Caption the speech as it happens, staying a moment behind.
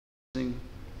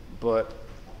but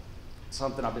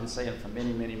something I've been saying for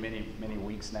many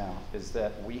weeks now is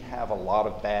that we have a lot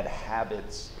of bad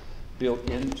habits built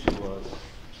into us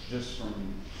just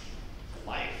from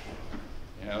life.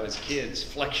 You know, as kids,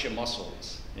 flex your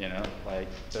muscles, you know, like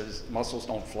those muscles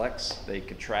don't flex, they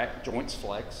contract, joints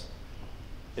flex.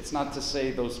 It's not to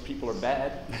say those people are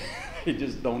bad, they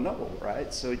just don't know,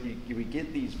 right? So we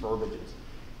get these verbiages.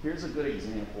 Here's a good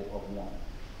example of one.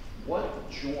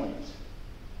 What joint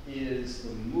is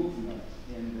the movement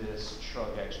in this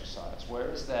shrug exercise? Where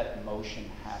is that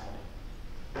motion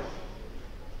happening?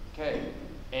 Okay,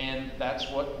 and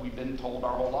that's what we've been told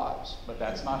our whole lives, but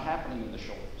that's not happening in the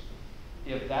shoulders.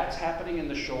 If that's happening in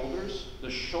the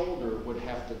shoulder would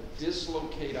have to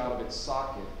dislocate out of its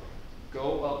socket,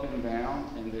 go up and down,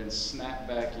 and then snap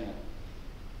back in.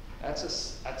 That's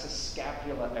a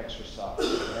scapular exercise.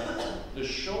 Right? The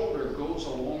shoulder goes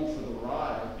along for the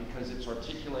ride because it's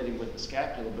articulating with the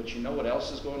scapula, but you know what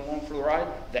else is going along for the ride?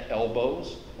 The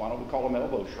elbows. Why don't we call them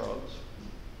elbow shrugs?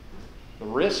 The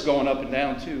wrists going up and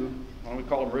down too. Why don't we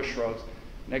call them wrist shrugs?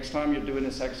 Next time you're doing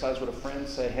this exercise with a friend,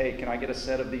 say, hey, can I get a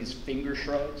set of these finger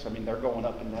shrugs? I mean, they're going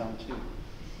up and down too.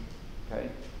 Okay?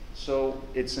 So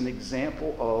it's an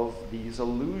example of these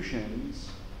illusions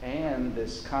and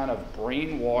this kind of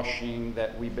brainwashing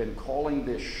that we've been calling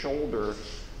this shoulder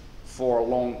for a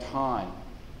long time.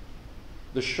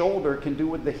 The shoulder can do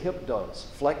what the hip does.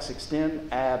 Flex,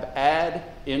 extend, ab, add,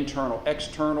 internal,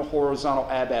 external, horizontal,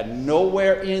 ab, add.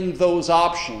 Nowhere in those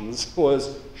options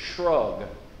was shrug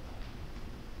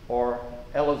or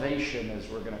elevation, as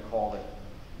we're going to call it,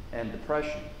 and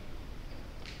depression.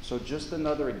 So just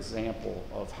another example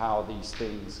of how these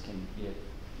things can get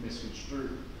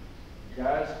misconstrued.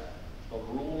 Guys, the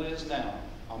rule is now,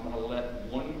 I'm going to let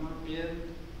one group in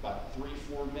about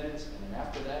 3-4 minutes, and then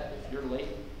after that, if you're late,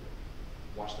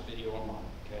 watch the video online,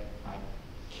 okay? I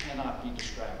cannot be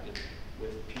distracted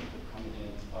with people coming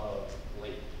in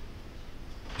late.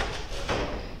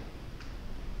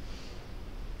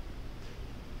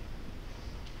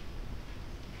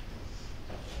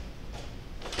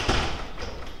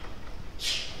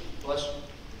 Bless you.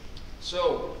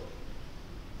 So,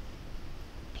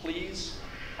 please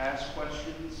ask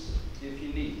questions if you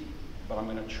need, but I'm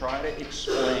going to try to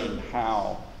explain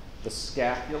how the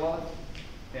scapula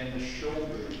and the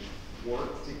shoulders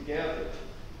work together,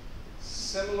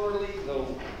 similarly,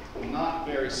 though not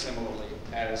very similarly,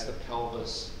 as the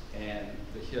pelvis and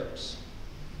the hips.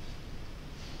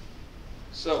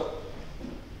 So,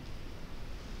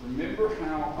 remember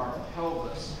how our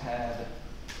pelvis had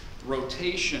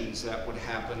rotations that would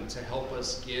happen to help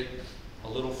us get a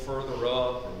little further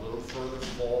up, or a little further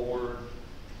forward.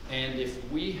 And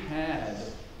if we had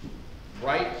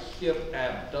right hip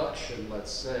abduction,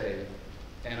 let's say,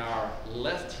 and our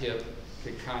left hip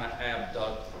could kind of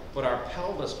abduct, but our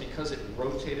pelvis, because it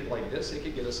rotated like this, it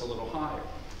could get us a little higher.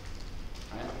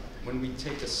 Right? When we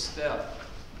take a step,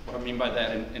 what I mean by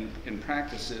that in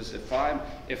practice is if I'm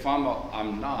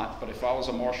not, but if I was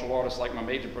a martial artist like my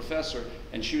major professor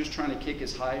and she was trying to kick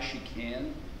as high as she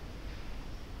can,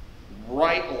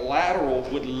 right lateral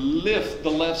would lift the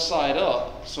left side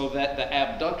up so that the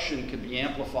abduction could be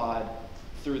amplified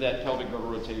through that pelvic girdle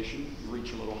rotation,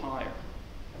 reach a little higher.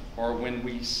 Or when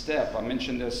we step, I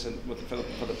mentioned this for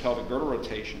the pelvic girdle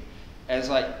rotation, as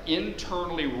I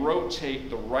internally rotate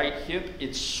the right hip,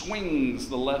 it swings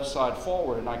the left side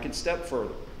forward and I can step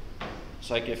further. It's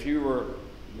like if you were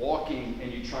walking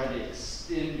and you tried to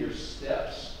extend your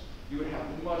steps, you would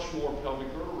have much more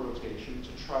pelvic girdle rotation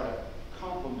to try to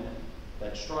complement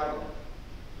that stride length.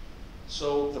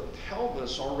 So the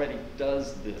pelvis already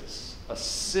does this,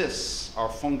 assists our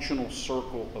functional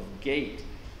circle of gait.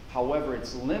 However,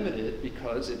 it's limited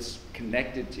because it's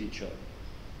connected to each other.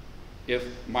 If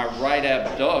my right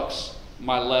abducts,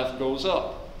 my left goes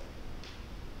up.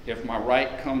 If my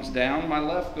right comes down, my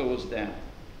left goes down.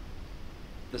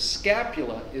 The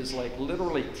scapula is like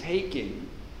literally taking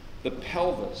the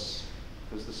pelvis,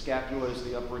 because the scapula is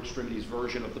the upper extremities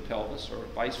version of the pelvis, or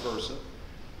vice versa,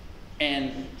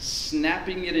 and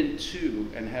snapping it in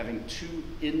two and having two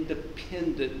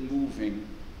independent moving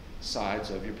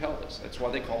sides of your pelvis. That's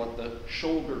why they call it the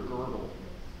shoulder girdle.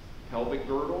 Pelvic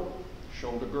girdle,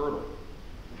 shoulder girdle.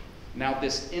 Now,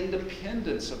 this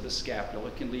independence of the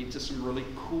scapula can lead to some really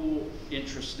cool,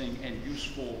 interesting, and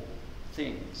useful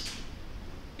things.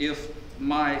 If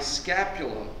my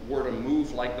scapula were to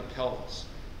move like the pelvis,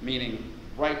 meaning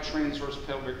right transverse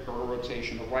pelvic girdle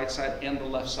rotation, the right side and the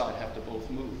left side have to both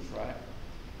move, right?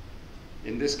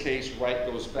 In this case, right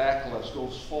goes back, left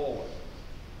goes forward.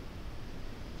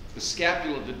 The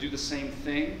scapula, to do the same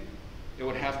thing, it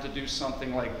would have to do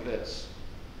something like this.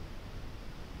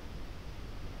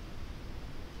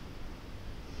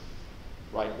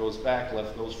 right goes back,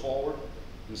 left goes forward.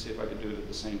 Let me see if I can do it at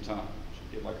the same time.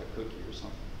 Should get like a cookie or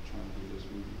something, trying to do this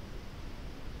movement.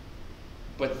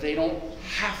 But they don't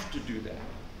have to do that.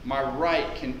 My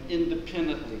right can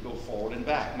independently go forward and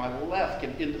back. My left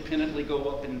can independently go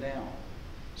up and down.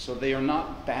 So they are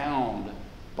not bound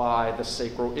by the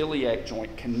sacroiliac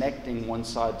joint connecting one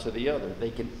side to the other. They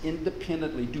can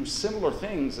independently do similar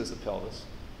things as the pelvis.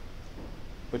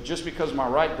 But just because my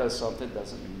right does something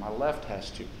doesn't mean my left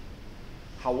has to.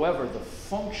 However, the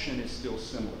function is still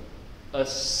similar.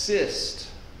 Assist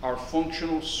our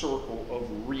functional circle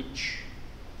of reach.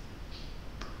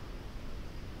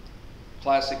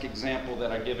 Classic example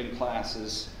that I give in class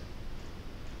is,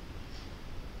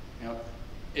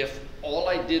 if all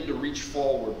I did to reach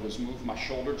forward was move my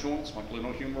shoulder joints, my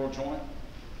glenohumeral joint,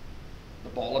 the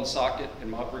ball and socket in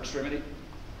my upper extremity,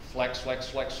 flex, flex,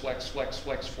 flex, flex, flex,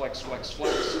 flex, flex, flex,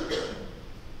 flex.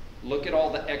 Look at all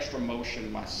the extra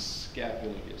motion my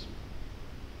scapula gives me.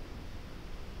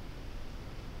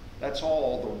 That's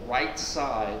all the right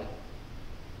side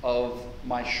of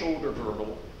my shoulder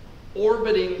girdle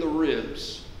orbiting the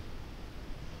ribs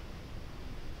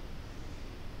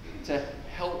to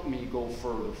help me go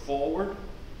further forward,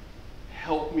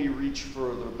 help me reach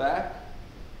further back,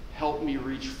 help me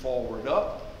reach forward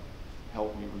up,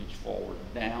 help me reach forward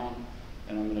down.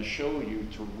 And I'm going to show you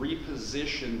to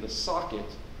reposition the socket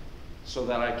so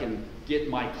that I can get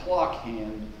my clock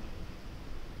hand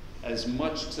as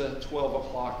much to 12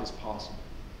 o'clock as possible.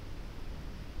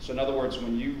 So in other words,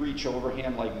 when you reach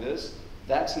overhand like this,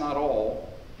 that's not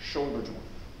all shoulder joint.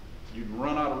 You'd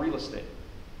run out of real estate.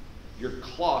 Your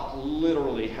clock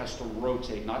literally has to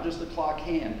rotate, not just the clock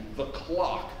hand, the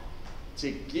clock,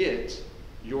 to get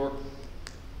your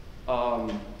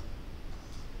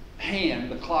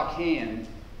hand, the clock hand,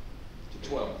 to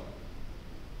 12.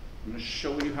 I'm going to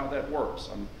show you how that works.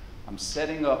 I'm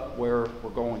setting up where we're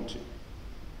going to.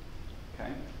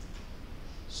 Okay?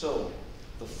 So,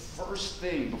 the first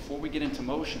thing before we get into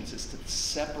motions is to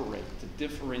separate, to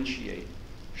differentiate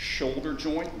shoulder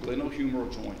joint,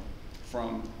 glenohumeral joint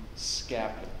from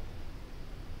scapula.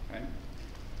 Okay?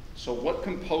 So what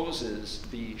composes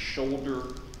the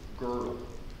shoulder girdle?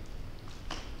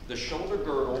 The shoulder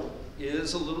girdle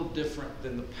is a little different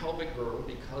than the pelvic girdle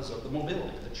because of the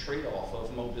mobility, the trade-off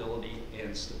of mobility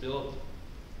and stability.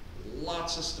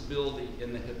 Lots of stability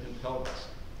in the hip and pelvis,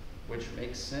 which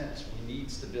makes sense. We need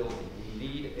stability. We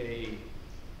need a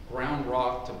ground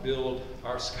rock to build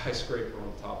our skyscraper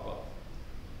on top of.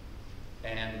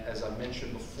 And as I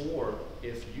mentioned before,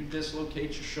 if you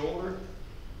dislocate your shoulder,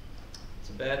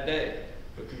 it's a bad day.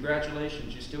 But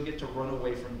congratulations, you still get to run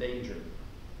away from danger.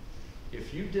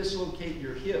 If you dislocate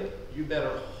your hip, you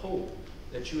better hope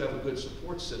that you have a good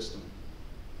support system.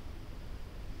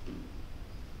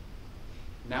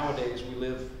 Nowadays, we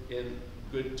live in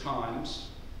good times,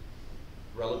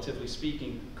 relatively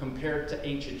speaking, compared to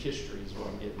ancient history is what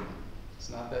I'm getting at. It's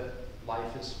not that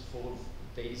life is full of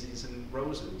daisies and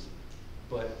roses,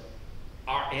 but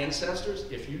our ancestors,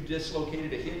 if you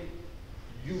dislocated a hip,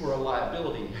 you were a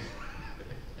liability.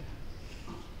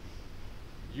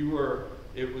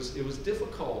 It was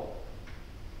difficult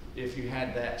if you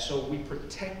had that. So we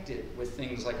protect it with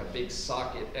things like a big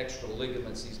socket, extra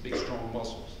ligaments, these big strong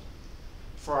muscles.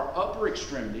 For our upper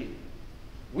extremity,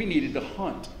 we needed to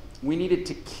hunt. We needed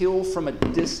to kill from a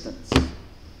distance.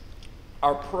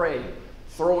 Our prey,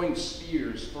 throwing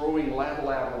spears, throwing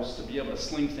laterals to be able to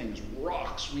sling things,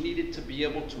 rocks. We needed to be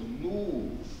able to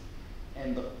move.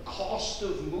 And the cost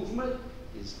of movement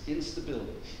is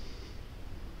instability.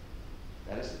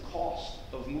 That is the cost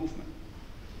of movement.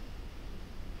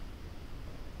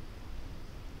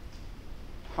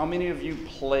 How many of you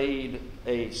played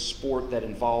a sport that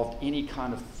involved any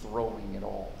kind of throwing at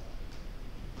all?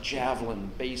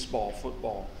 Javelin, baseball,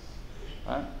 football.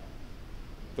 Right?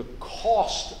 The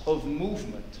cost of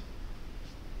movement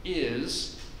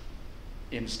is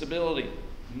instability.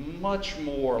 Much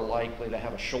more likely to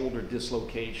have a shoulder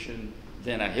dislocation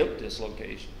than a hip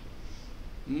dislocation.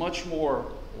 Much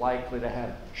more likely to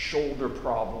have shoulder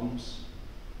problems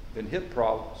than hip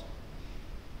problems.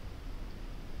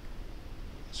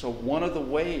 So one of the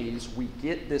ways we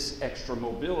get this extra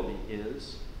mobility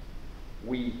is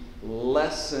we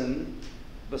lessen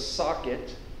the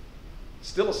socket,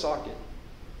 still a socket.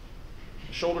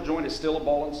 The shoulder joint is still a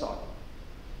ball and socket.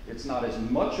 It's not as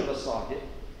much of a socket,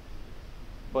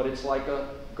 but it's like a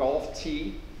golf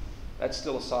tee. That's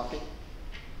still a socket.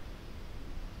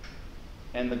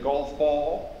 And the golf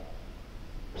ball,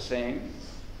 same.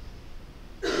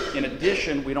 In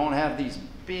addition, we don't have these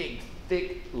big,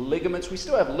 thick ligaments. We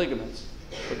still have ligaments,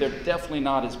 but they're definitely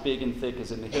not as big and thick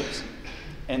as in the hips.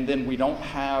 and then we don't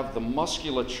have the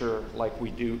musculature like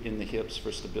we do in the hips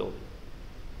for stability.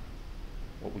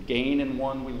 What we gain in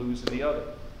one, we lose in the other.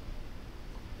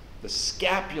 The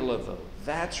scapula, though,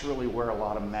 that's really where a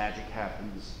lot of magic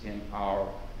happens in our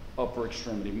upper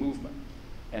extremity movement.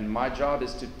 And my job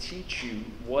is to teach you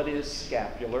what is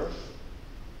scapular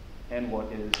and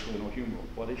what is glenohumeral,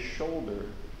 what is shoulder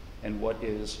and what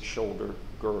is shoulder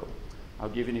girdle. I'll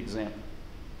give you an example.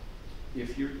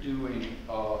 If you're doing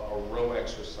a row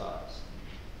exercise,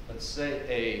 let's say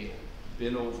a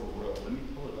bent over row. Let me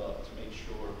pull it up to make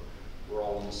sure we're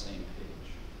all on the same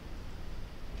page.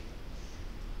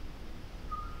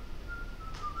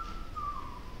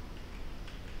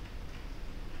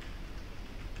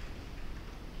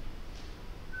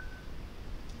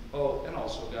 Oh, and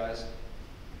also, guys,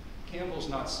 Campbell's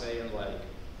not saying like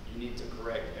you need to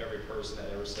correct every person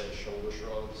that ever says shoulder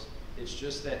shrugs. It's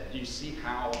just that you see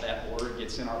how that word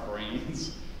gets in our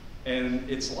brains, and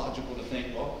it's logical to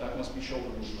think, well, that must be shoulder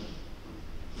movement.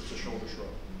 It's a shoulder shrug.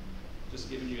 Just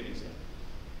giving you an example.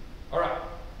 All right.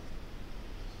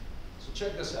 So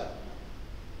check this out.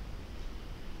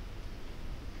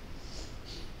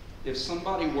 If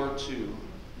somebody were to, let me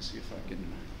see if I can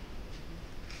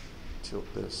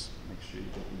tilt this, make sure you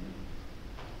get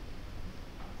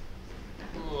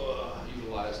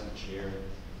utilizing the chair.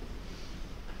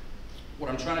 What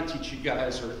I'm trying to teach you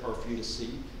guys, or for you to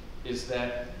see, is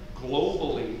that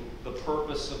globally, the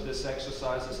purpose of this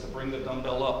exercise is to bring the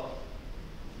dumbbell up.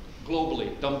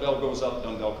 Globally, dumbbell goes up,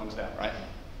 dumbbell comes down, right?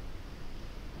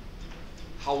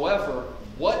 However,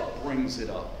 what brings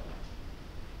it up?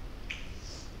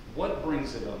 What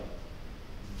brings it up?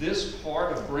 This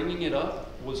part of bringing it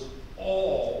up was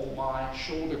all my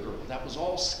shoulder girdle. That was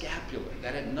all scapular.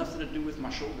 That had nothing to do with my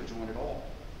shoulder joint at all.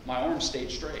 My arm stayed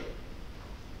straight.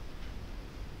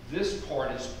 This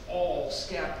part is all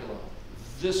scapula.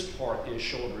 This part is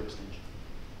shoulder extension.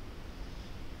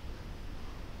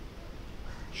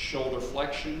 Shoulder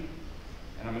flexion,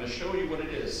 and I'm going to show you what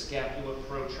it is, scapular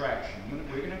protraction.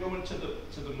 We're going to go into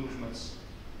the movements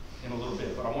in a little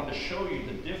bit, but I want to show you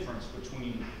the difference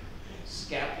between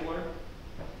scapular,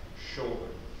 shoulder,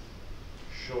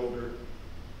 shoulder,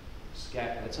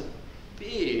 scapula. It's a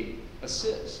big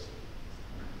assist.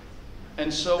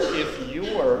 And so if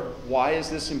why is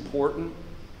this important?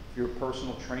 If you're a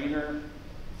personal trainer,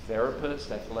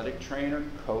 therapist, athletic trainer,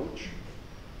 coach,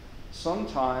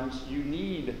 sometimes you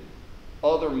need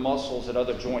other muscles at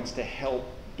other joints to help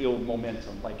build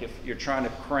momentum. Like if you're trying to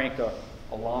crank a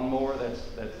lawnmower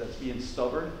that's being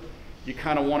stubborn, you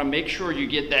kind of want to make sure you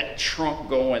get that trunk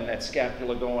going, that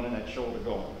scapula going, and that shoulder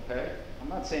going, okay? I'm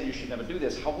not saying you should never do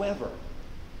this. However,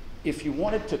 if you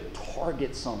wanted to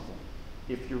target something,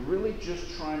 if you're really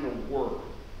just trying to work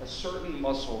a certain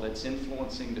muscle that's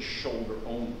influencing the shoulder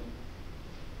only,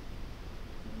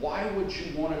 why would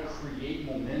you want to create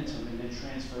momentum and then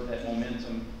transfer that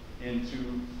momentum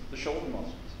into the shoulder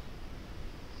muscles?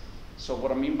 So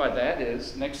what I mean by that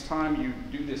is, next time you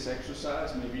do this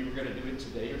exercise, maybe you're going to do it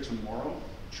today or tomorrow,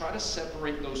 try to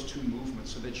separate those two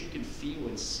movements so that you can feel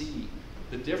and see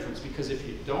the difference. Because if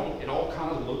you don't, it all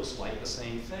kind of looks like the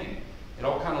same thing. It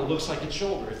all kind of looks like it's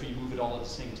shoulder if you move it all at the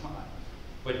same time.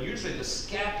 But usually the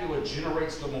scapula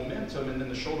generates the momentum, and then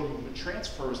the shoulder movement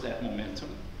transfers that momentum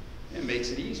and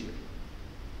makes it easier.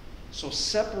 So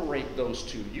separate those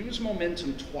two. Use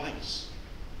momentum twice.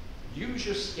 Use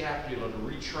your scapula to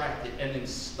retract it and then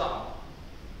stop.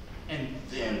 And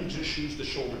then just use the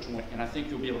shoulder joint. And I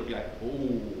think you'll be able to be like,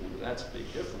 oh, that's a big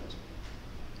difference.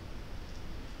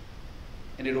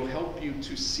 And it'll help you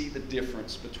to see the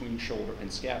difference between shoulder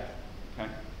and scapula. Okay?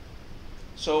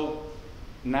 So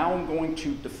now I'm going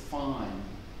to define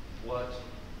what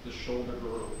the shoulder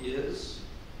girdle is,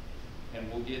 and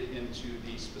we'll get into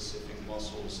the specific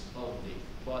muscles of the.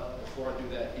 But before I do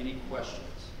that, any questions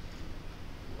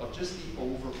of just the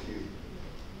overview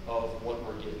of what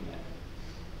we're getting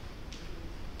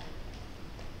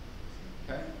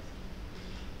at? Okay?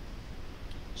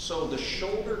 So the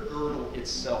shoulder girdle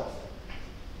itself,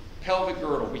 pelvic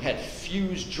girdle, we had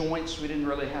fused joints. We didn't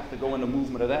really have to go into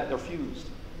movement of that. They're fused.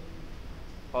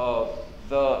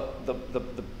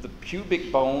 The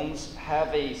pubic bones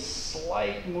have a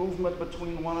slight movement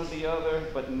between one and the other,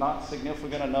 but not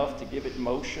significant enough to give it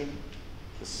motion.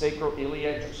 The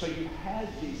sacroiliac, so you had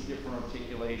these different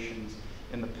articulations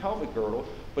in the pelvic girdle,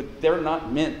 but they're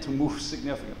not meant to move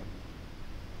significantly.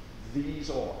 These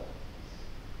are.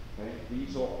 Okay?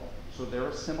 These are. So there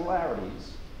are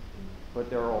similarities, but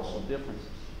there are also differences.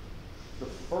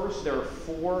 There are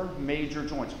 4 major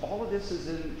joints. All of this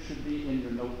should be in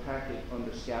your note packet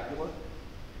under scapula.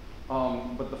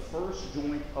 But the first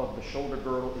joint of the shoulder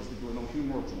girdle is the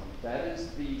glenohumeral joint. That is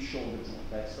the shoulder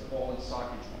joint. That's the ball and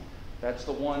socket joint. That's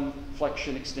the one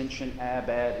flexion, extension, ab,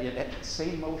 add. It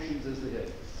same motions as the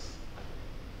hip.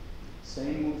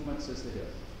 Same movements as the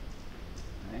hip.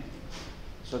 Okay?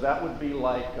 So that would be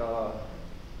like the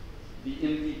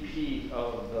MVP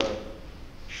of the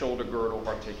shoulder girdle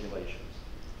articulations.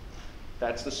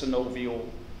 That's the synovial,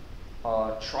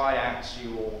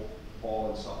 triaxial ball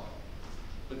and socket.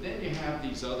 But then you have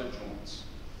these other joints.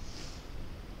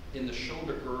 In the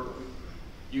shoulder girdle,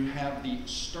 you have the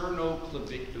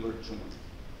sternoclavicular joint.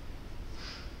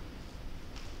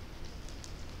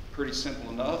 Pretty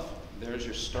simple enough. There's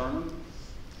your sternum,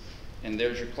 and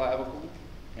there's your clavicle,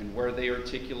 and where they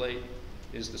articulate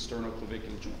is the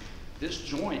sternoclavicular joint. This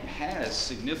joint has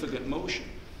significant motion.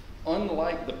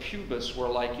 Unlike the pubis, where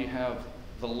like you have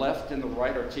the left and the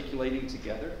right articulating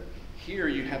together, here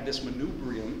you have this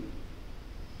manubrium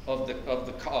of the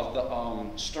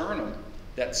sternum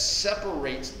that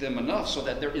separates them enough so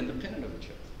that they're independent of each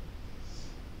other.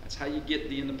 That's how you get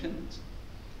the independence.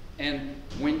 And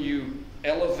when you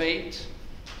elevate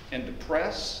and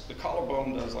depress, the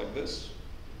collarbone does like this.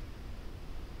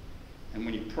 And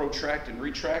when you protract and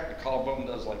retract, the collarbone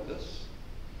does like this.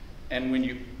 And when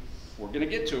you, we're going to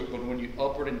get to it, but when you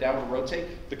upward and downward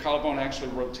rotate, the collarbone actually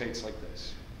rotates like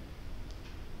this.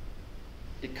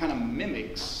 It kind of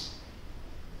mimics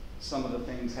some of the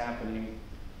things happening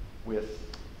with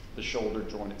the shoulder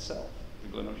joint itself, the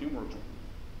glenohumeral joint.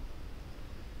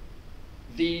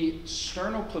 The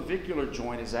sternoclavicular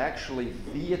joint is actually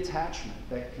the attachment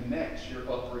that connects your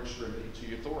upper extremity to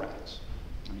your thorax,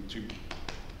 I mean to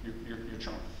your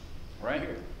trunk, right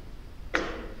here.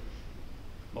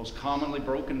 Most commonly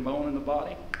broken bone in the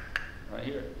body, right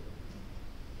here.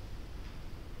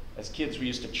 As kids, we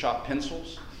used to chop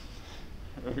pencils.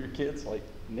 Remember your kids, like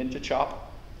ninja chop?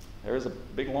 There's a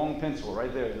big long pencil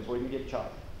right there, just waiting to get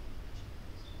chopped.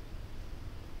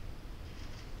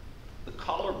 The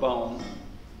collarbone,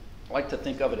 I like to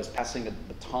think of it as passing a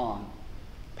baton,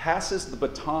 passes the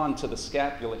baton to the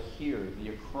scapula here,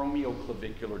 the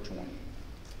acromioclavicular joint.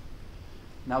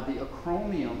 Now the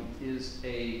acromion is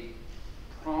a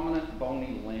prominent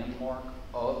bony landmark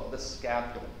of the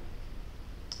scapula.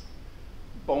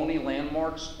 Bony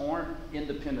landmarks aren't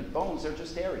independent bones, they're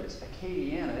just areas.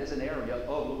 Acadiana is an area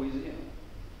of Louisiana.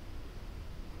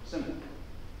 Simple.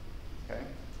 Okay?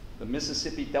 The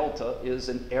Mississippi Delta is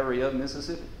an area of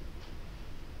Mississippi.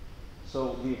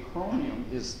 So the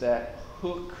acromion is that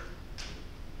hook.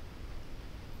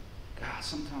 God,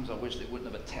 sometimes I wish they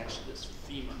wouldn't have attached this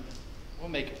femur. We'll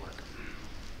make it work.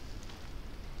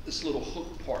 This little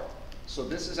hook part. So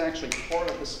this is actually part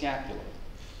of the scapula.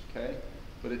 Okay?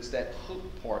 But it's that hook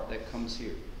part that comes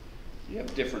here. You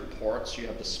have different parts. You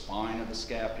have the spine of the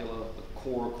scapula, the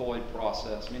coracoid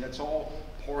process. I mean, it's all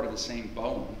part of the same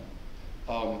bone.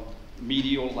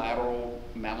 Medial, lateral,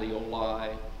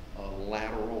 malleoli,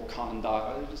 lateral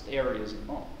condyle, they're just areas of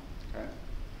bone. Okay?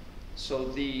 So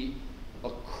the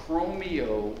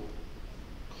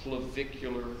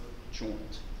acromioclavicular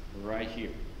joint, right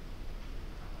here.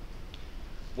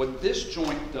 What this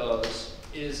joint does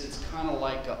is it's kind of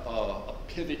like a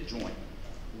pivot joint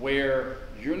where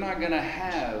you're not going to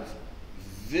have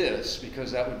this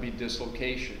because that would be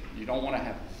dislocation. You don't want to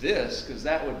have this because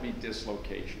that would be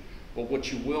dislocation. But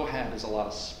what you will have is a lot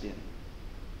of spin.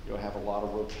 You'll have a lot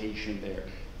of rotation there.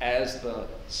 As the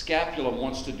scapula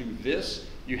wants to do this,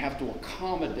 you have to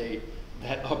accommodate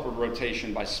that upward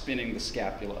rotation by spinning the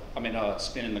scapula,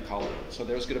 spinning the collarbone. So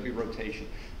there's going to be rotation.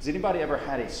 Has anybody ever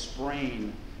had a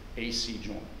sprain AC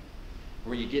joint?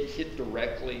 Where you get hit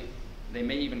directly, they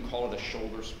may even call it a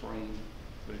shoulder sprain,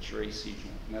 but it's your AC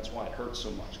joint. And that's why it hurts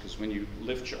so much, because when you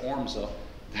lift your arms up,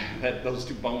 those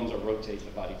two bones are rotating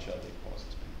about each other. It causes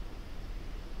pain.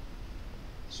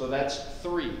 So that's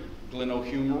 3,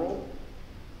 glenohumeral,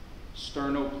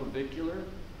 sternoclavicular,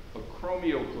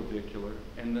 acromioclavicular,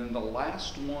 and then the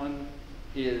last one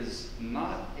is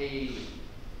not a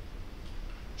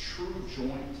true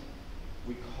joint.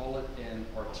 We call it an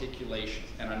articulation.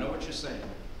 And I know what you're saying.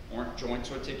 Aren't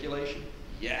joints articulation?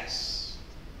 Yes.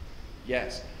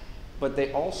 Yes. But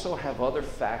they also have other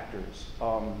factors.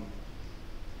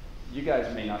 You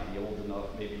guys may not be old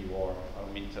enough. Maybe you are. I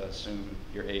don't mean to assume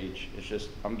your age. It's just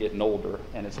I'm getting older,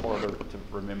 and it's harder to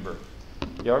remember.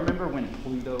 Y'all remember when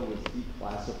Pluto was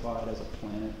declassified as a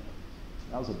planet?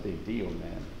 That was a big deal,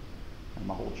 man. And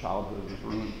my whole childhood was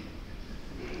ruined.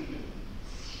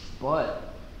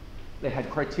 But they had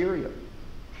criteria.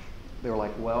 They were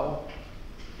like, well,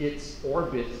 its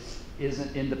orbit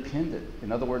isn't independent.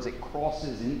 In other words, it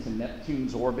crosses into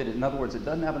Neptune's orbit. In other words, it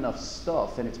doesn't have enough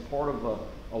stuff, and it's part of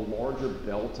a a larger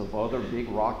belt of other big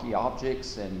rocky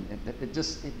objects, and it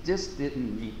just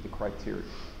didn't meet the criteria.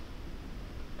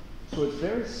 So it's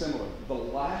very similar. The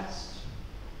last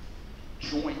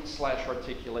joint /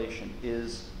 articulation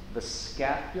is the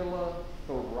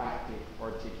scapula-thoracic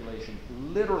articulation.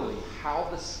 Literally, how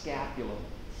the scapula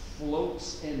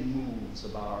floats and moves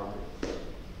about our wrist.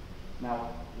 Now,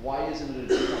 why isn't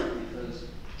it a joint? Because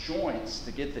joints,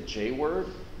 to get the J word,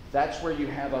 that's where you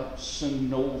have a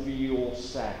synovial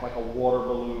sac, like a water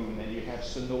balloon, and you have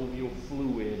synovial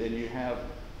fluid, and you have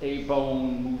a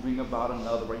bone moving about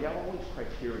another, where you have all these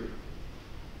criteria.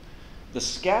 The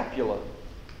scapula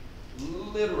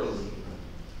literally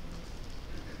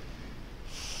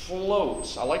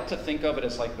floats. I like to think of it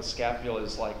as like the scapula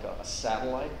is like a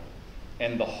satellite,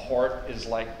 and the heart is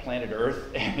like planet Earth,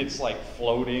 and it's like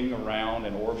floating around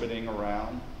and orbiting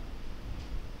around.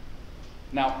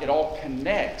 Now, it all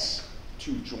connects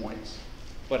to joints,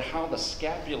 but how the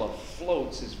scapula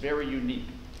floats is very unique.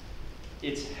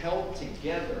 It's held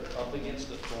together up against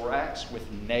the thorax with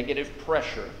negative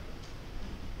pressure.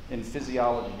 In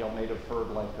physiology, y'all may have heard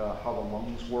like how the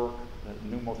lungs work, the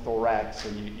pneumothorax,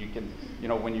 and you can,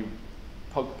 when you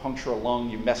puncture a lung,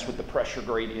 you mess with the pressure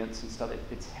gradients and stuff.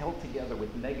 It's held together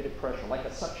with negative pressure, like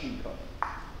a suction cup,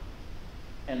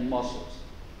 and muscles.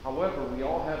 However, we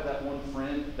all have that one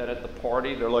friend that at the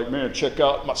party, they're like, man, check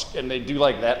out my, and they do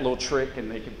like that little trick, and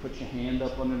they can put your hand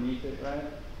up underneath it, right?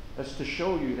 That's to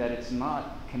show you that it's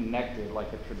not connected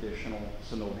like a traditional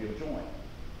synovial joint.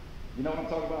 You know what I'm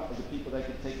talking about? The people that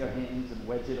can take their hands and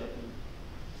wedge it up.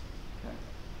 Okay.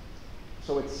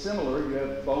 So it's similar. You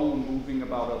have bone moving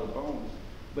about other bones,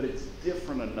 but it's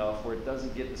different enough where it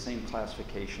doesn't get the same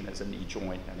classification as a knee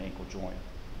joint, an ankle joint,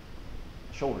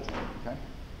 shoulder joint, okay?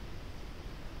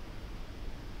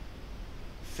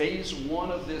 Phase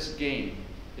 1 of this game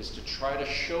is to try to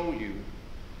show you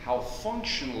how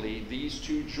functionally these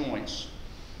two joints,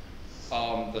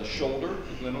 the shoulder,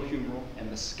 the glenohumeral, and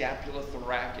the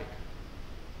scapula-thoracic,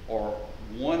 are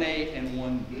 1A and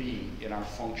 1B in our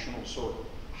functional circle.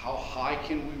 How high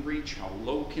can we reach? How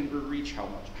low can we reach? How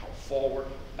much? How forward,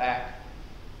 back?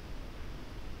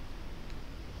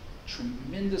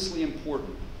 Tremendously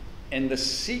important. And the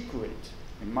secret,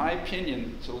 in my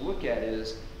opinion, to look at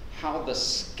is how the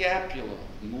scapula,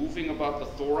 moving about the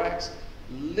thorax,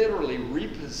 literally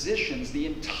repositions the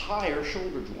entire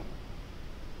shoulder joint.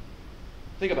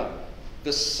 Think about it.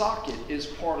 The socket is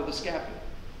part of the scapula.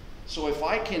 So if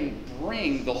I can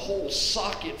bring the whole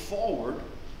socket forward,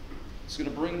 it's going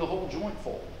to bring the whole joint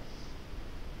forward.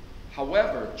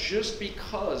 However, just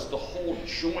because the whole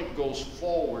joint goes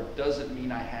forward doesn't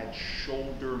mean I had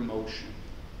shoulder motion.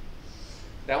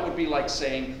 That would be like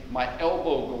saying my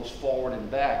elbow goes forward and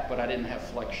back, but I didn't have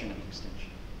flexion and extension.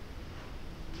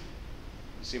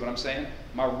 You see what I'm saying?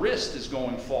 My wrist is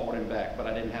going forward and back, but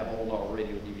I didn't have ulnar or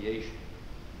radial deviation.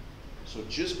 So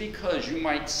just because you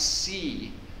might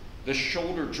see the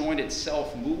shoulder joint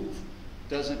itself move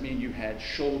doesn't mean you had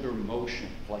shoulder motion,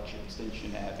 flexion,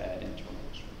 extension, ab, ad, internal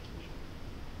rotation.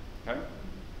 Okay?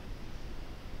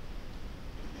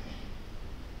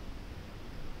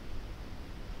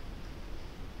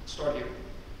 Start here.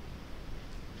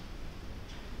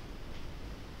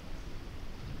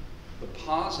 The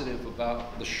positive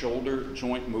about the shoulder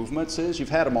joint movements is you've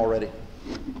had them already.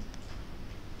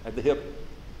 At the hip.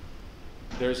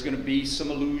 There's going to be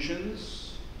some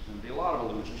illusions. There's going to be a lot of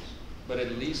illusions. But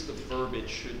at least the verbiage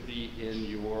should be in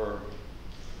your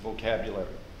vocabulary.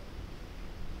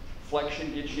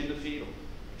 Flexion gets you into fetal.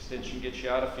 Extension gets you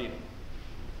out of fetal.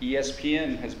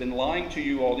 ESPN has been lying to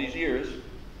you all these years.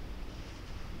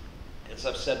 As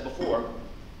I've said before,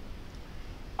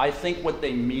 I think what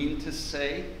they mean to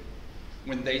say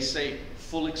when they say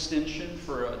full extension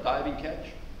for a diving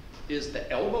catch is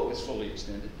the elbow is fully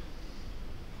extended,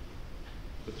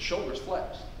 but the shoulder's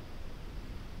flexed.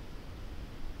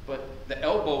 But the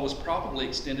elbow was probably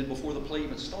extended before the play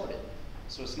even started.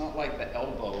 So it's not like the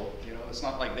elbow, it's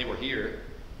not like they were here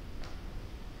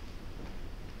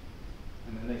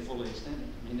and then they fully extended.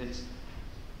 I mean,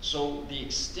 so the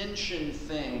extension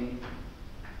thing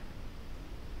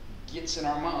gets in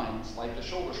our minds like the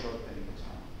shoulder stroke thing gets in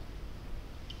our minds.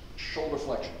 Shoulder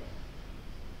flexion.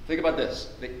 Think about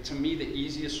this. To me, the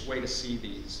easiest way to see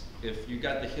these, if you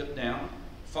got the hip down,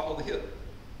 follow the hip.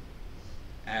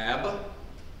 Ab,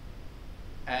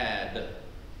 ad.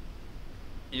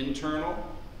 Internal,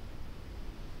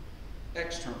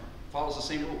 external. Follows the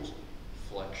same rules.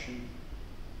 Flexion,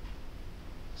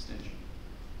 extension.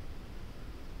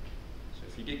 So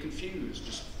if you get confused,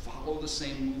 just follow the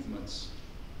same movements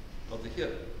of the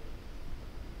hip.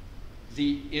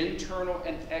 The internal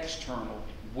and external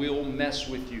will mess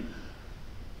with you.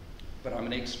 but I'm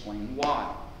going to explain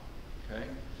why. Okay?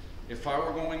 If I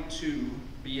were going to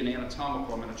be an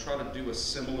anatomical, I'm going to try to do a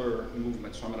similar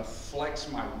movement. So I'm going to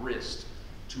flex my wrist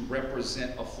to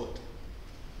represent a foot.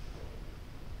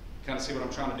 Kind of see what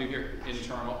I'm trying to do here?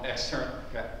 Internal, external.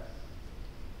 Okay.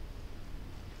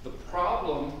 The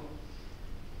problem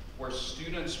where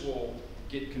students will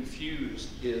get confused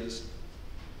is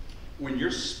when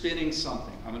you're spinning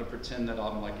something. I'm going to pretend that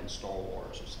I'm like in Star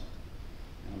Wars or something,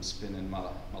 and I'm spinning my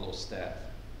little staff.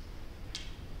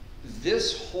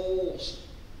 This whole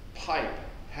pipe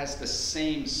has the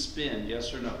same spin,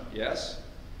 yes or no? Yes?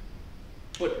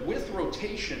 But with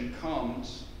rotation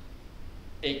comes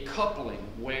a coupling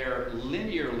where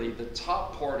linearly the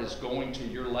top part is going to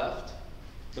your left,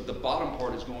 but the bottom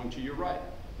part is going to your right,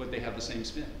 but they have the same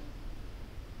spin.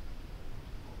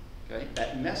 Okay?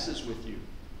 That messes with you.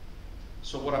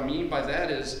 So what I mean by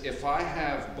that is if I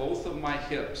have both of my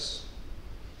hips,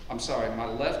 my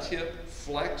left hip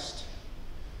flexed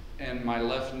and my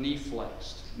left knee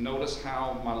flexed. Notice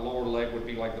how my lower leg would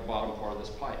be like the bottom part of this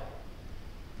pipe.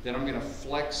 Then I'm going to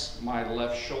flex my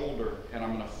left shoulder and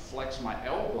I'm going to flex my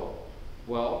elbow.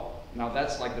 Well, now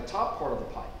that's like the top part of the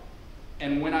pipe.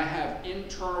 And when I have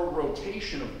internal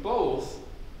rotation of both,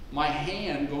 my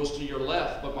hand goes to your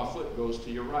left, but my foot goes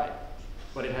to your right.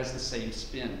 But it has the same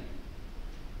spin.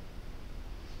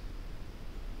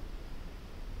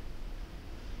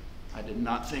 I did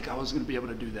not think I was going to be able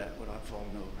to do that without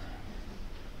falling over.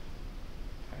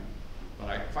 Okay.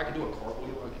 But if I could do a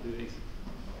cartwheel, I could do anything.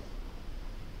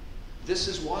 This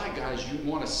is why, guys, you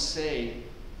want to say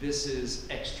this is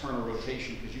external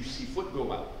rotation, because you see foot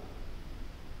go out.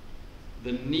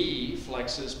 The knee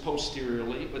flexes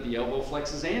posteriorly, but the elbow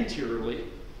flexes anteriorly.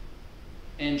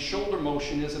 And shoulder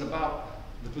motion isn't about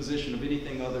the position of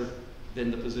anything other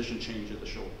than the position change of the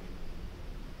shoulder.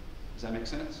 Does that make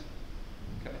sense?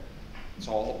 Okay. It's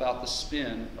all about the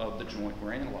spin of the joint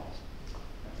we're analyzing.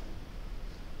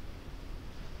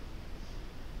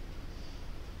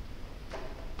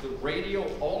 The radial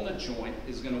ulna joint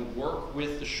is going to work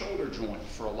with the shoulder joint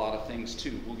for a lot of things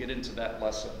too. We'll get into that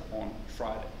lesson on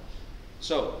Friday.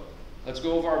 So let's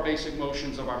go over our basic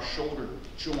motions of our shoulder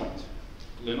joint.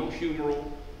 Glenohumeral,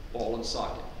 ball and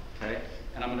socket. Okay?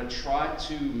 And I'm going to try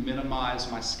to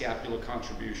minimize my scapular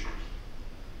contribution.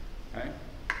 Okay?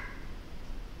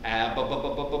 Add flexion,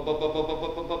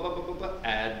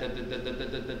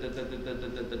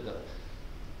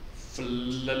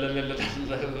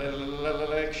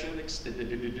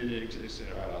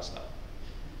 extension. All right, I'll stop.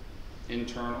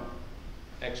 Internal,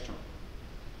 external.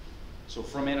 So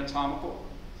from anatomical,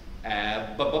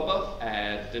 add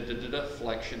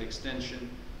flexion, extension,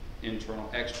 internal,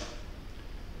 external.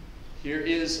 Here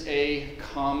is a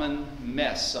common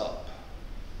mess up.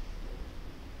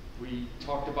 We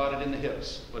talked about it in the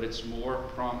hips, but it's more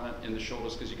prominent in the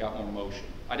shoulders because you got more motion.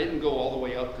 I didn't go all the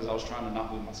way up because I was trying to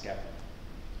not move my scapula.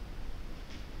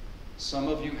 Some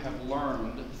of you have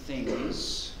learned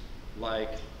things like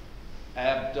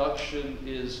abduction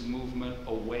is movement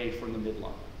away from the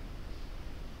midline.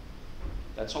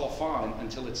 That's all fine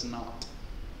until it's not.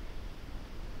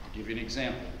 I'll give you an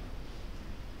example.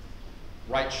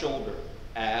 Right shoulder.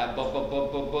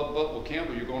 Well,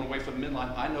 Campbell, you're going away from the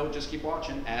midline. I know, just keep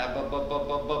watching.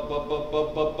 Whoa,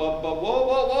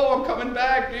 I'm coming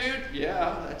back, dude.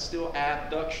 Yeah, that's still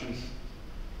abduction.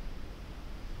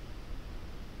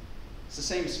 It's the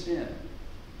same spin.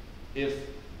 If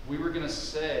we were going to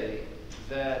say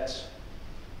that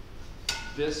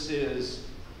this is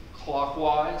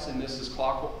clockwise and this is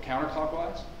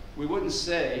counterclockwise, we wouldn't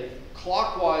say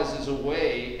clockwise is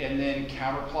away and then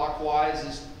counterclockwise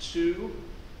is to.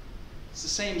 It's the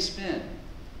same spin.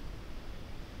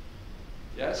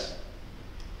 Yes?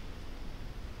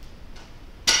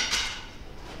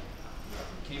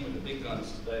 Came with the big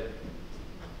guns today.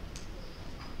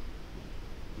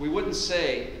 We wouldn't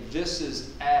say this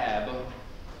is ab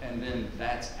and then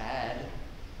that's ad.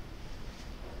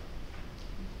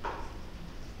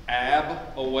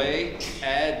 Ab away,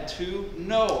 add to.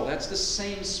 No, that's the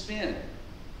same spin.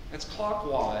 That's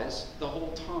clockwise the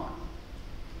whole time.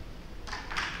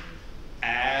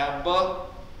 Ab,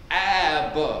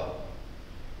 ab.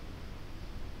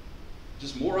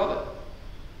 Just more of it.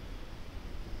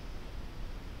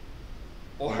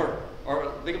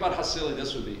 Or think about how silly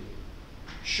this would be.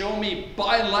 Show me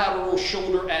bilateral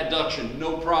shoulder adduction,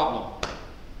 no problem.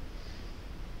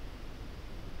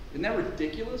 Isn't that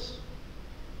ridiculous?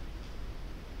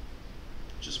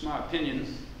 Just my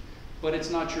opinion, but it's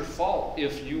not your fault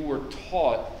if you were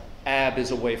taught ab is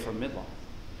away from midline.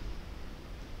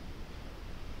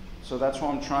 So that's why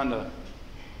I'm trying to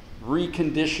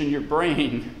recondition your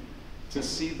brain to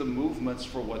see the movements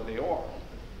for what they are.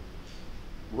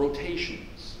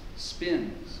 Rotations,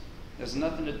 spins, has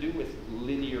nothing to do with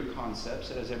linear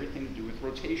concepts. It has everything to do with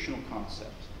rotational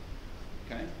concepts.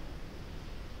 Okay?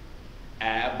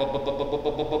 Add, all the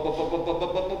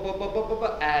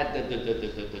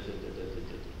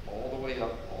way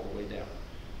up, all the way down.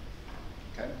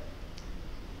 Okay?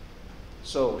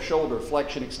 So shoulder,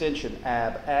 flexion, extension,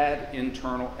 ab, add,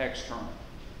 internal, external.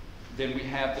 Then we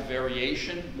have the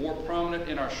variation, more prominent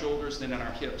in our shoulders than in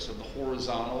our hips, of the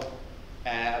horizontal,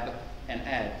 ab, and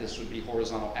add. This would be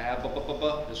horizontal ab,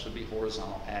 this would be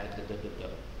horizontal add, Okay?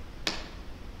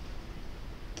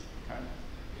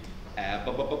 Ab,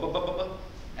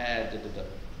 add,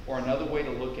 Or another way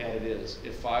to look at it is,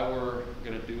 if I were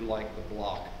going to do like the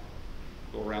block,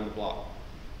 go around the block.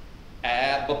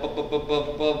 Ab,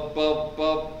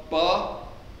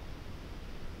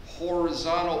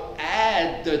 horizontal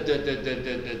add,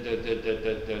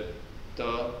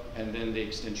 and then the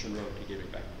extension row to give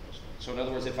it back. So in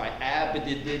other words, if I ab,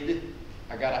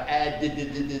 I got to add,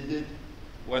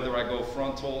 whether I go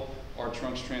frontal or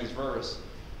trunks transverse,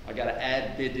 I got to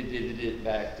add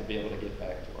back to be able to get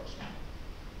back to our spine,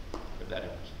 if that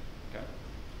helps. Okay.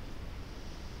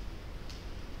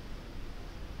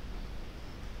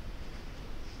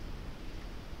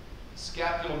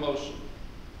 Scapular motion.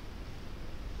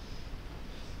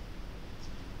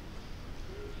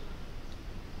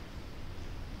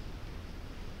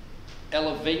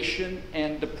 Elevation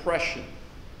and depression.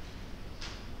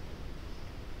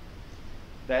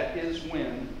 That is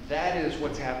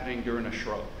what's happening during a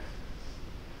shrug.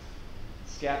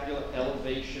 Scapular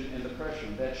elevation and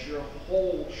depression. That's your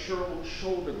whole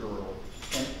shoulder girdle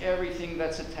and everything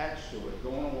that's attached to it,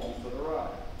 going along for the ride,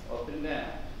 up and down.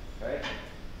 Okay?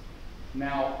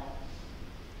 Now,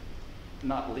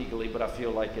 not legally, but I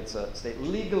feel like it's a state.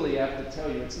 Legally, I have to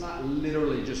tell you, it's not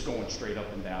literally just going straight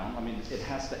up and down. I mean, it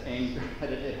has to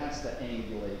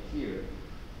angulate here.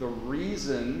 The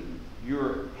reason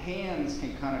your hands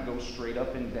can kind of go straight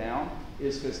up and down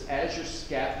is because as your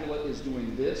scapula is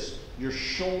doing this, your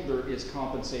shoulder is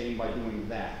compensating by doing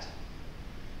that.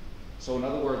 So in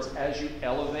other words, as you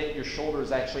elevate, your shoulder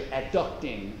is actually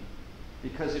adducting,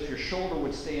 because if your shoulder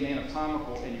would stay in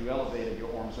anatomical and you elevated,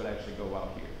 your arms would actually go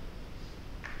out here.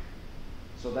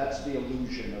 So that's the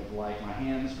illusion of like my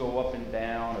hands go up and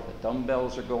down or the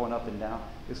dumbbells are going up and down.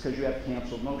 It's because you have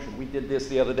canceled motion. We did this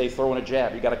the other day throwing a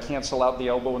jab. You got to cancel out the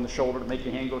elbow and the shoulder to make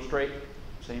your hand go straight.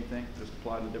 Same thing, just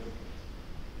apply the difference.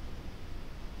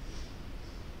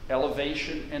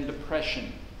 Elevation and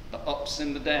depression, the ups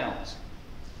and the downs.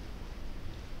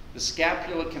 The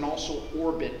scapula can also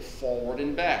orbit forward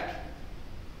and back.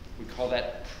 We call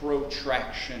that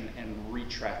protraction and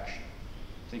retraction.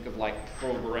 Think of like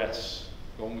progress.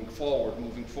 Going forward,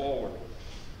 moving forward.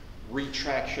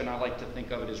 Retraction, I like to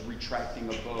think of it as retracting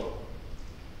a bow.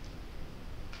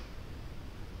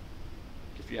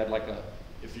 If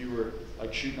you were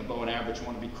like shooting a bow and arrow, but you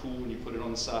want to be cool and you put it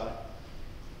on the side,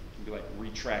 it'd be like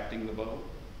retracting the bow.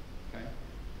 Okay?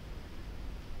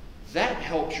 That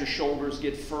helps your shoulders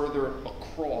get further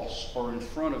across or in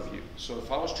front of you. So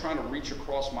if I was trying to reach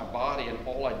across my body and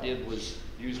all I did was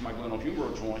use my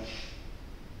glenohumeral joint,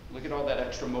 look at all that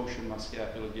extra motion my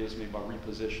scapula gives me by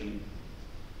repositioning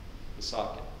the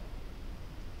socket.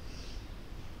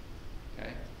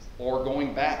 Okay? Or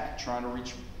going back, trying to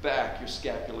reach back, your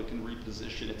scapula can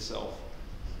reposition itself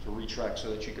to retract so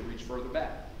that you can reach further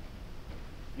back.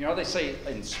 You know, they say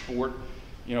in sport,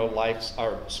 you know,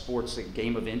 sport's a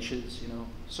game of inches, you know,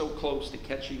 so close to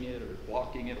catching it or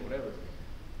blocking it or whatever.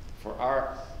 For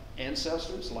our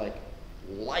ancestors, like,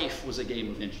 life was a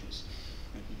game of inches.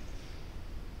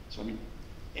 So I mean,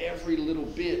 every little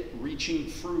bit reaching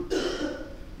fruit,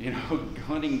 you know,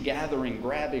 hunting, gathering,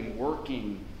 grabbing,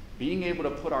 working, being able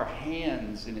to put our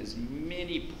hands in as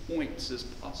many points as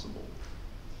possible,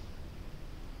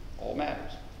 all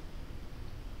matters.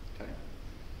 Okay?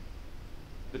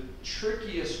 The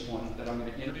trickiest one that I'm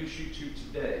going to introduce you to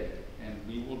today, and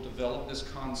we will develop this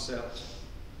concept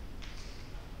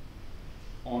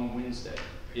on Wednesday,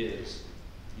 is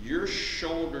your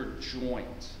shoulder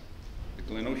joint, the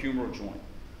glenohumeral joint,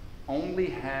 only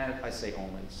had, I say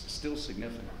only, it's still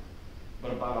significant,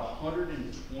 but about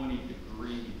 120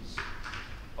 degrees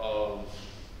of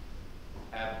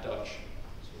abduction.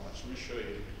 So watch, let me show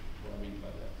you what I mean by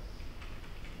that.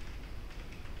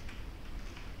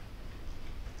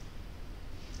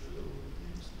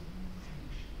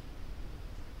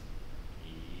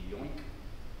 Yoink.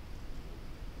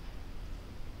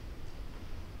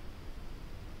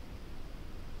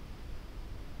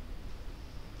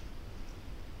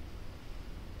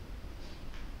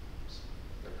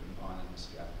 They're combining the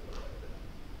scapula right there.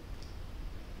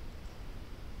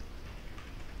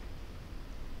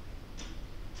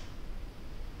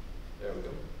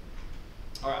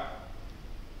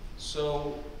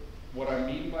 So what I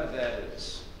mean by that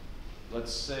is,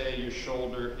 let's say your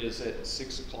shoulder is at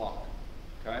 6 o'clock,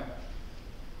 okay?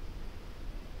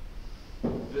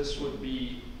 This would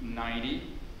be 90.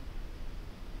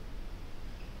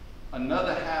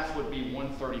 Another half would be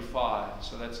 135,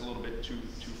 so that's a little bit too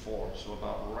far. So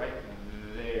about right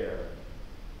there.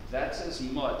 That's as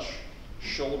much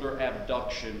shoulder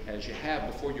abduction as you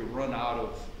have before you run out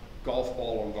of golf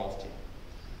ball on golf team.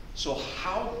 So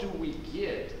how do we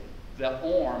get the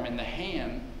arm and the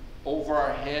hand over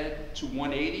our head to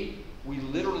 180? We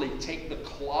literally take the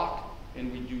clock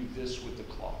and we do this with the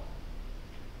clock.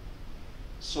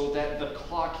 So that the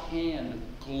clock hand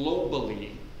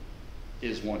globally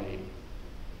is 180.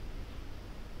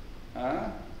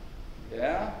 Huh?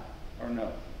 Yeah or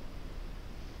no?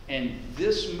 And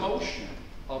this motion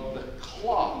of the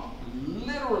clock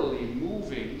literally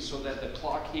moving so that the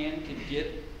clock hand can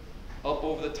get up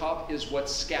over the top is what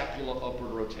scapula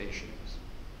upward rotation is.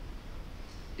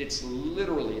 It's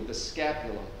literally the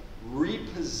scapula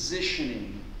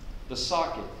repositioning the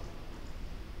socket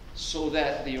so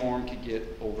that the arm can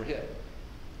get overhead.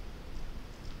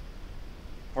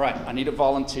 All right, I need a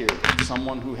volunteer,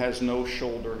 someone who has no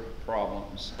shoulder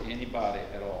problems. Anybody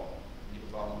at all? I need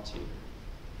a volunteer.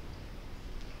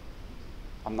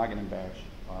 I'm not going to embarrass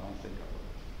you. I don't think I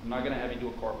will. I'm not going to have you do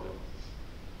a cartwheel.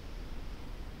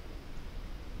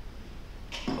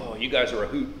 Oh, you guys are a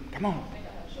hoot. Come on. I think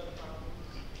I have shoulder problems.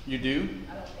 You do?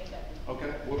 I don't think I do.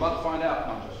 Okay, we're about to find out.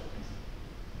 No, I'm just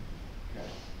okay.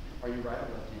 Are you right or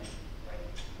left hand? Right.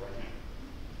 Right hand.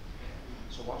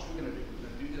 So watch what we're going to do. We're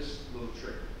going to do this little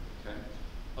trick, okay?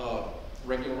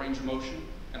 Regular range of motion,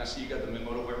 and I see you got the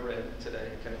memo to wear red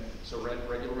today, okay? So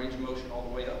regular range of motion all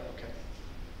the way up, okay?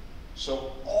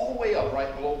 So all the way up,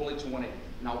 right, globally to 180.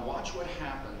 Now watch what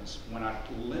happens when I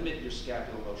limit your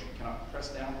scapular motion. Can I press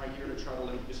down right here to try to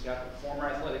limit your scapula? Former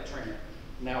athletic trainer.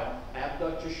 Now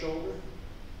abduct your shoulder.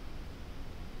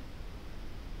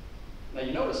 Now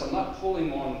you notice I'm not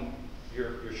pulling on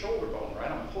your shoulder bone, right?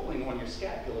 I'm pulling on your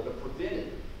scapula to prevent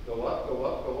it. Go up, go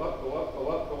up, go up, go up, go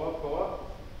up, go up, go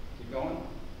up. Keep going.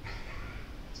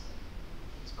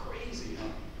 It's crazy,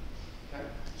 huh? Okay,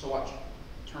 so watch.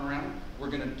 Turn around. We're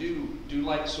going to do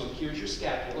like, so here's your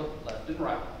scapula, left and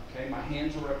right. Okay, my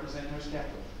hands will represent your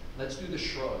scapula. Let's do the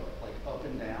shrug, like up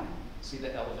and down. See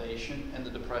the elevation and the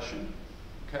depression?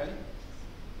 Okay?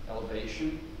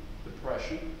 Elevation,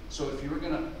 depression. So if you were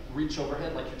going to reach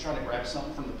overhead, like you're trying to grab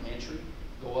something from the pantry,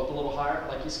 go up a little higher,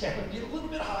 like your scapula, get a little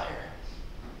bit higher.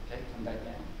 Okay, come back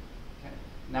down. Okay.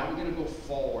 Now we're going to go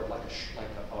forward, like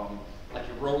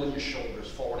you're rolling your shoulders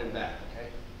forward and back. Okay.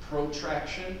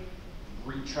 Protraction,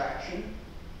 retraction,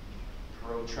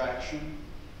 protraction,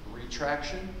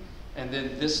 retraction, and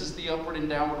then this is the upward and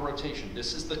downward rotation.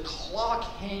 This is the clock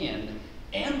hand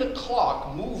and the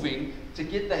clock moving to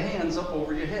get the hands up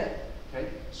over your head. Okay,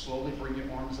 slowly bring your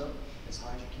arms up as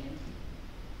high as you can.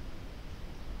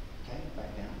 Okay,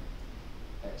 back down.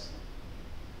 Excellent.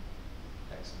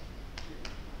 Excellent.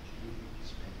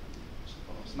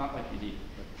 It's not like you need it,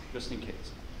 but just in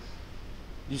case.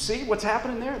 You see what's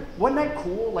happening there? Wasn't that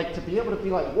cool? Like to be able to be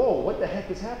like, whoa, what the heck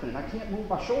is happening? I can't move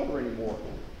my shoulder anymore.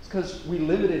 It's because we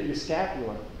limited your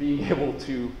scapula being able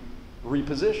to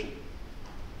reposition.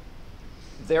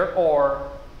 There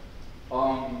are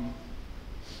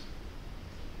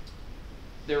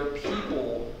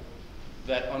people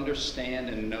that understand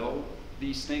and know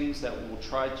these things that will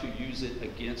try to use it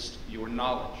against your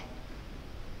knowledge.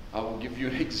 I will give you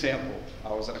an example.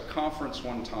 I was at a conference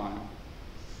one time,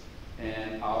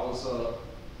 and I was a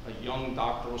young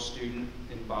doctoral student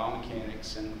in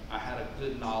biomechanics, and I had a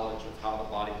good knowledge of how the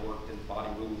body worked and the body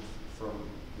moved from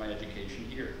my education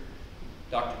here.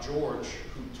 Dr. George,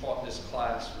 who taught this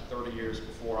class for 30 years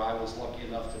before I was lucky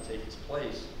enough to take his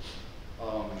place,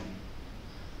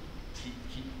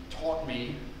 he taught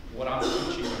me what I'm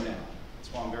teaching you now.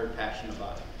 That's why I'm very passionate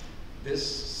about it. This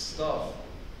stuff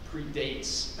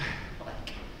predates,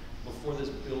 like, before this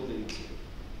building was here.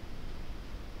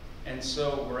 And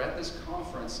so we're at this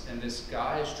conference, and this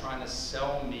guy is trying to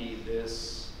sell me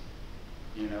this,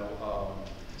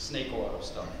 snake oil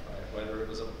stuff, right? Whether it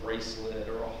was a bracelet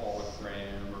or a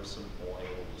hologram or some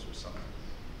oils or something.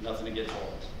 Nothing against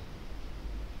oils.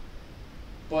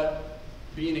 But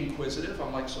being inquisitive,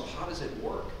 I'm like, so how does it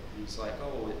work? And he's like,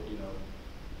 oh,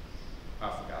 I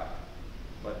forgot.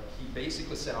 But he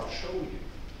basically said, I'll show you.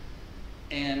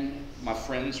 And my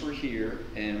friends were here,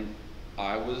 and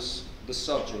I was the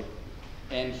subject,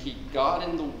 and he got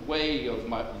in the way of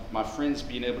my friends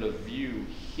being able to view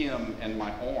him and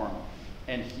my arm,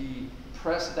 and he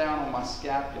pressed down on my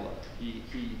scapula.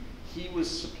 He was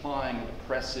supplying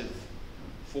oppressive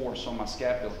force on my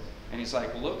scapula. And he's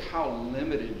like, look how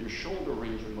limited your shoulder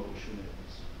range of motion is.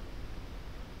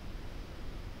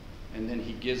 And then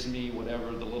he gives me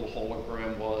whatever the little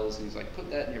hologram was, and he's like, put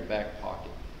that in your back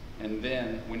pocket. And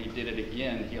then when he did it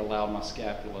again, he allowed my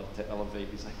scapula to elevate.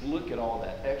 He's like, look at all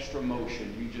that extra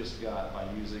motion you just got by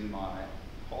using my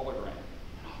hologram.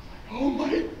 And I was like, oh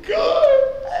my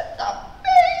God, that's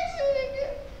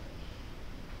amazing.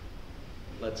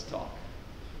 Let's talk.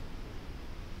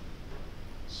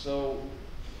 So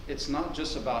it's not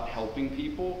just about helping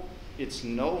people, it's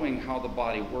knowing how the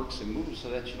body works and moves so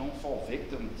that you don't fall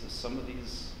victim to some of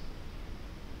these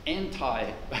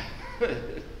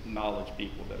anti-knowledge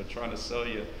people that are trying to sell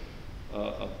you,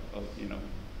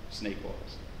 snake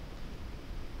oils.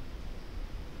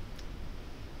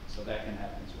 So that can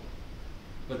happen as well.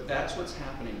 But that's what's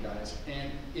happening, guys,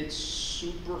 and it's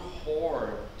super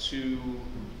hard to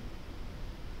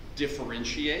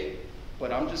differentiate.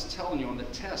 But I'm just telling you on the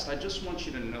test, I just want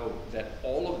you to know that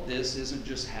all of this isn't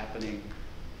just happening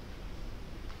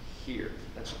here.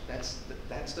 That's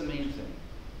the main thing.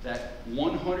 That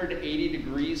 180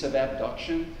 degrees of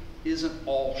abduction isn't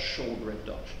all shoulder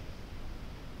abduction.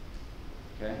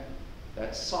 Okay?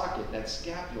 That socket, that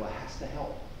scapula has to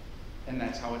help. And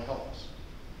that's how it helps.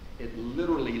 It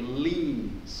literally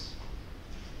leans.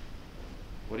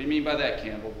 What do you mean by that,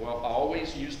 Campbell? Well, I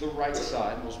always use the right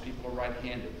side. Most people are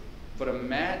right-handed. But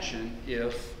imagine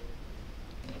if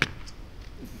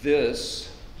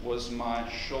this was my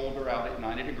shoulder out at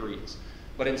 90 degrees.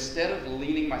 But instead of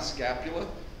leaning my scapula,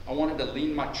 I wanted to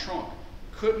lean my trunk.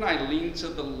 Couldn't I lean to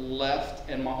the left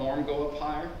and my arm go up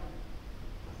higher?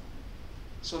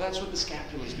 So that's what the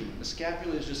scapula is doing. The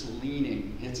scapula is just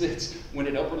leaning. It's when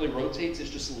it upwardly rotates, it's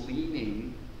just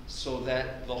leaning so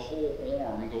that the whole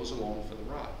arm goes along for the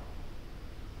ride.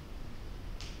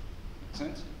 Make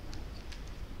sense?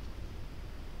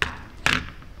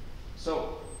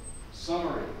 So,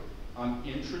 summary. I'm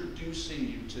introducing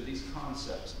you to these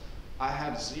concepts. I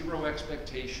have zero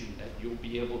expectation that you'll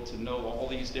be able to know all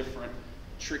these different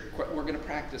we're going to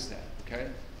practice that, okay?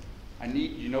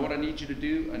 You know what I need you to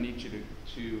do? I need you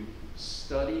to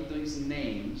study these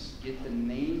names, get the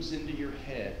names into your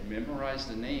head, memorize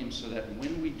the names so that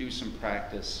when we do some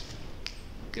practice,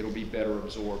 it'll be better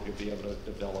absorbed. You'll be able to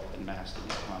develop and master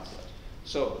these concepts.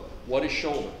 So, what is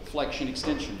shoulder? Flexion,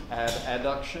 extension,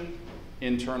 adduction,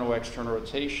 internal, external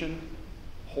rotation,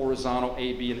 horizontal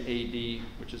AB and AD,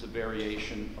 which is a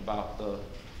variation about the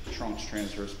trunk's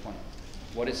transverse plane.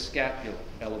 What is scapula?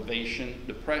 Elevation,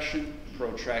 depression,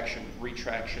 protraction,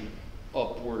 retraction,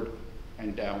 upward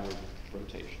and downward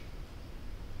rotation.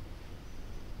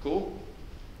 Cool?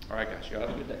 All right, guys, you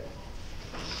have a good day.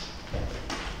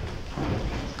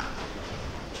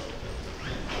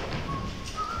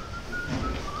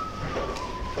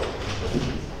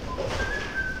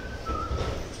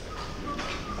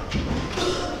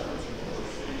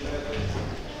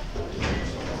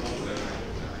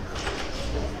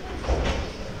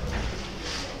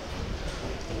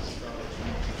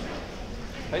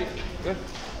 Hey, good.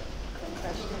 Quick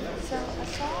question. So I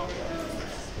saw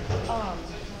on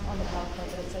the PowerPoint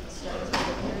that it said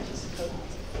steroids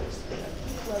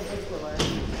clavicular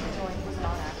joint was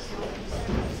non-axial.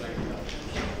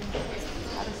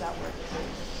 How does that work?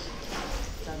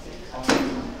 Does it?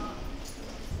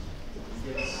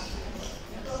 Yes.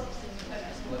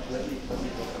 Let me look at it.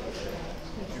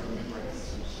 If you remember,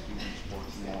 some students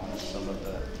working on some of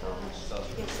the verbal stuff.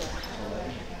 Yes, sir. So let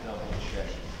me double check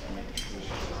to make sure. I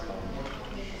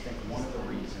think one of the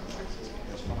reasons is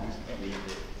because when I made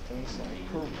it,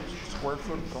 Square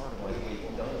foot guard. like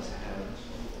it does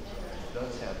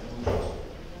have movement,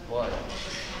 but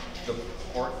the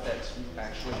part that's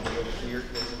actually over here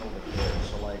isn't over here.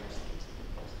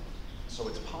 So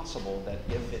it's possible that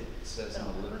if it says in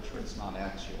the literature it's not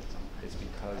axial, it's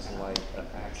because like the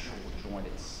actual joint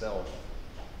itself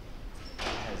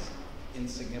has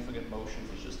insignificant motion.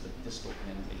 It's just the distal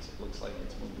end piece. It looks like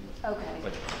it's moving. Okay.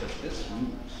 But this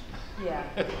moves. Yeah.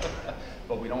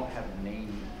 But we don't have a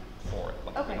name for it.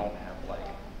 Like Okay. we don't have like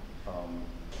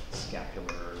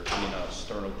scapular,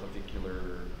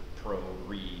 sternoclavicular,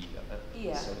 read.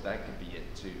 Yeah. So that could be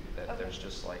it too. That Okay. there's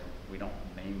just like we don't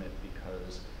name it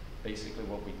because basically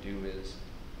what we do is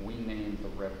we name the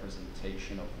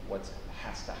representation of what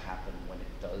has to happen when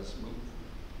it does move.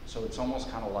 So it's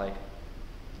almost kind of like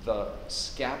the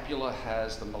scapula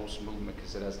has the most movement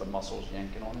because it has the muscles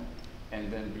yanking on it.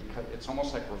 And then because it's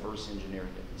almost like reverse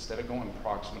engineering it. Instead of going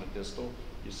proximal to distal,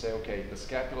 you say, okay, the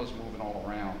scapula is moving all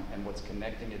around and what's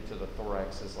connecting it to the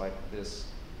thorax is like this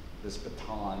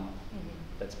baton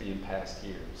that's being passed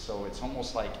here. So it's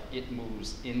almost like it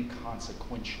moves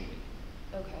inconsequentially.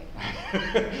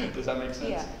 Okay. Does that make sense?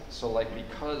 Yeah. So like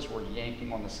because we're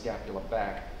yanking on the scapula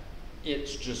back,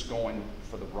 it's just going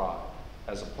for the rod,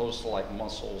 as opposed to like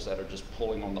muscles that are just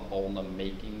pulling on the ulna,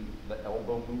 making the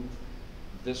elbow move.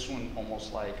 This one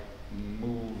almost like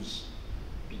moves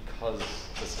because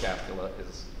the scapula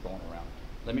is going around.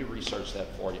 Let me research that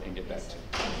for you and get back to you.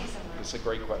 Thank you so much. It's a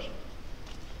great question.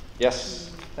 Yes,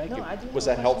 thank No, you. I do have Was a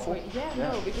that question helpful? for you.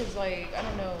 Yeah, no, because like, I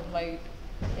don't know, like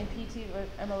in PT or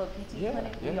MLOPT Yeah,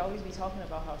 clinic, we yeah. always be talking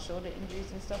about how shoulder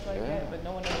injuries and stuff like Yeah. that, but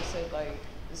no one ever said like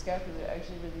the scapula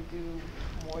actually really do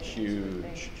more than you would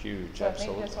think. Huge, So I think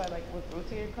absolutely. that's why like with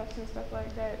rotator cuffs and stuff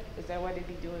like that, is that why they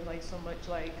be doing like so much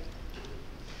like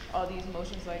all these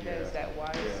motions like that? Is that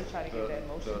why is to try to get that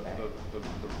motion back?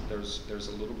 There's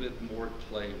a little bit more at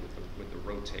play with the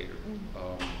rotator.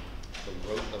 Mhm.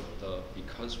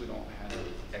 Because we don't have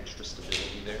extra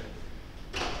stability there,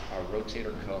 our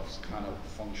rotator cuffs kind of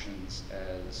functions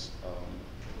as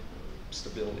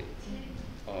stability.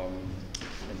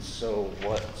 And so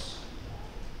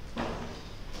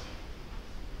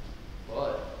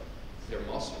but they're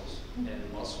muscles,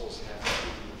 and muscles have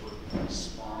to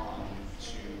respond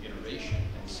to innervation,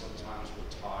 and sometimes we're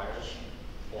tired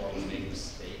or we make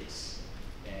mistakes.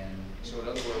 And so in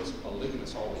other words, a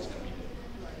ligament's always going to be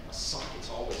there, a socket's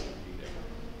always going to be there,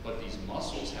 but these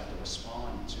muscles have to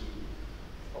respond to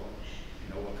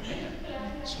a command.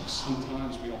 So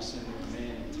sometimes we don't send the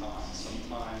command in time,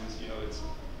 sometimes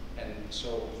and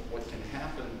so what can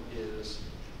happen is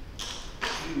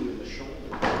in the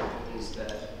shoulder is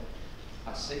that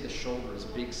I say the shoulder is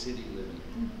big city living.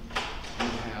 You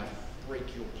have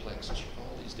brachial plexus, you have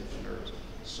all these different nerves.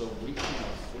 So we can't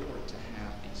afford to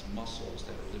have these muscles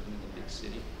that are living in the big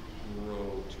city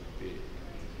grow too big.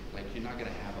 Like you're not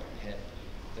gonna have a pet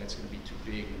that's gonna be too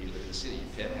big when you live in the city.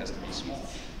 Your pet has to be small.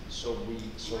 So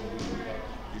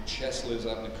your chest lives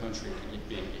out in the country, it can get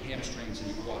big. Your hamstrings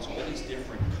and your quads, all these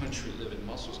different country living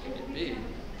muscles can get big,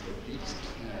 but these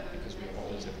can't because we have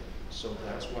all these different. So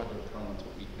that's why they're prone to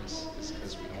weakness, is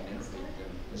because we don't innervate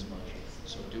them as much.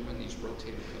 So doing these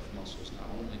rotator cuff muscles not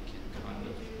only can kind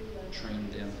of train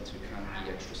them to kind of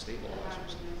be extra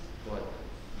stabilizers, but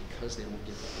because they don't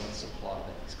get the blood supply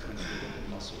that these country living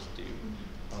muscles do,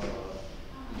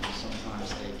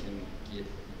 sometimes they can get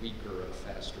weaker at a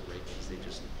faster rate because they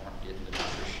just aren't getting the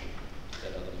nutrition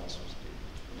that other muscles do.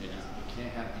 You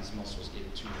can't have these muscles get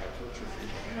too hypertrophy.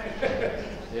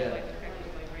 Yeah.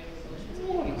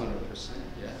 100%,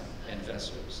 yeah. And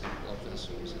vessels, and blood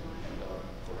vessels, and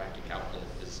thoracic outlet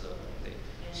is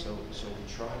so we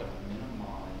try to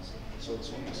minimize. So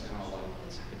it's almost kind of like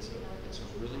it's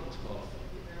a really tough.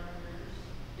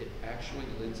 It actually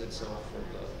lends itself for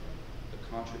the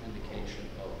contraindication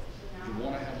of you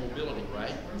want to have mobility,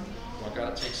 right? Well, I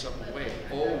got to take something away.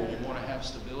 Oh, you want to have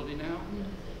stability now?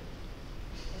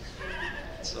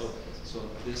 So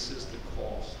this is the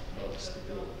cost of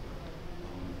stability.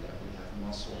 That we have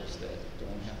muscles that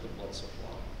don't have the blood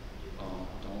supply,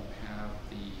 don't have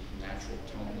the natural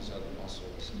tone as other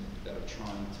muscles that are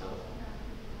trying to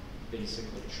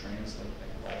basically translate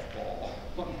that golf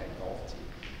ball on that golf tee.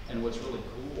 And what's really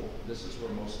cool, this is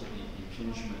where most of the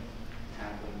impingement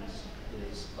happens,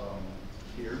 is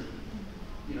here.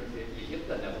 You hit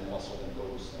the nether muscle that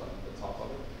goes on the top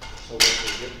of it. So what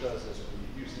the hip does is when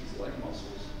you use these leg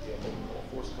muscles, you have what we call a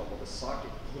force couple, the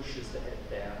socket pushes the head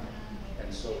down.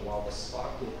 And so while the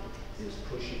socket is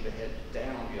pushing the head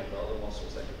down, you have the other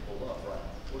muscles that can pull up, right?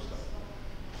 Force couple.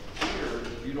 Here,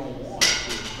 you don't want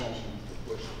to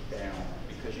push it down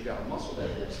because you got a muscle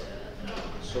that pulls up.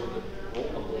 So the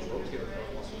role of those rotator cuff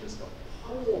muscles is to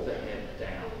pull the head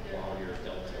down while you're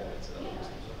deltoid to the other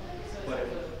muscles. But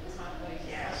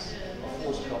yes, a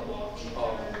force couple.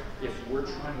 If we're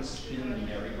trying to spin the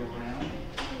merry-go-round,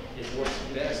 it works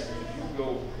best if you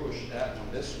go push that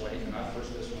one this way, and I push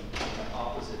this one in the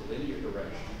opposite linear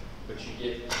direction, but you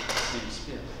get the same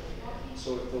spin.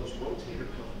 So if those rotator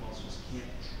cuff muscles can't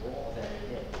draw that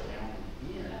head down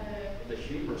in, the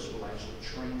humerus will actually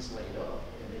translate up,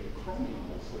 and the acromion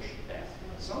will push it down.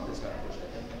 Something's got to push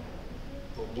that head down.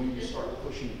 But when you start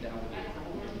pushing it down with the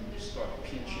acromion, you start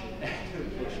pinching it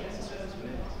and pushing it.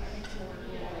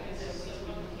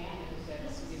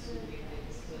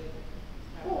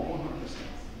 Oh, 100%.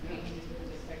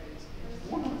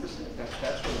 100%.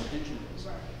 That's what impingement is.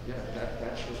 Yeah,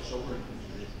 that's what shoulder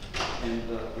impingement is. And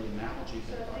the analogy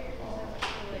that all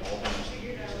these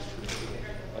is pretty cool.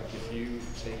 Like if you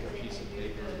take a piece of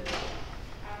paper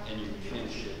and you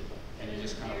pinch it and you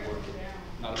just kind of work it,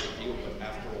 not a big deal, but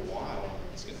after a while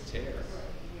it's going to tear.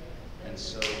 And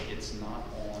so it's not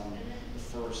on the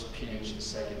first pinch, the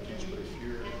second pinch, but if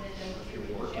you're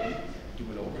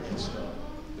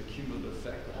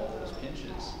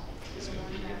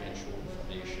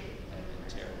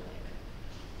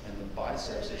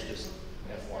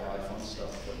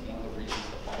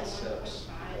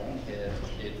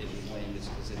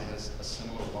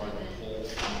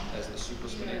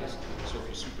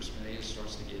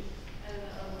to get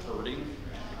hurting,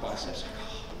 your biceps,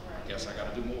 I guess I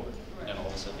gotta do more. And all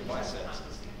of a sudden your biceps.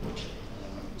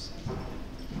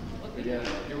 Yeah,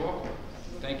 you're welcome.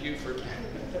 Thank you for,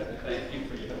 thank you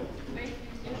for your help. Thank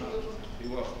you.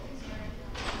 You're welcome.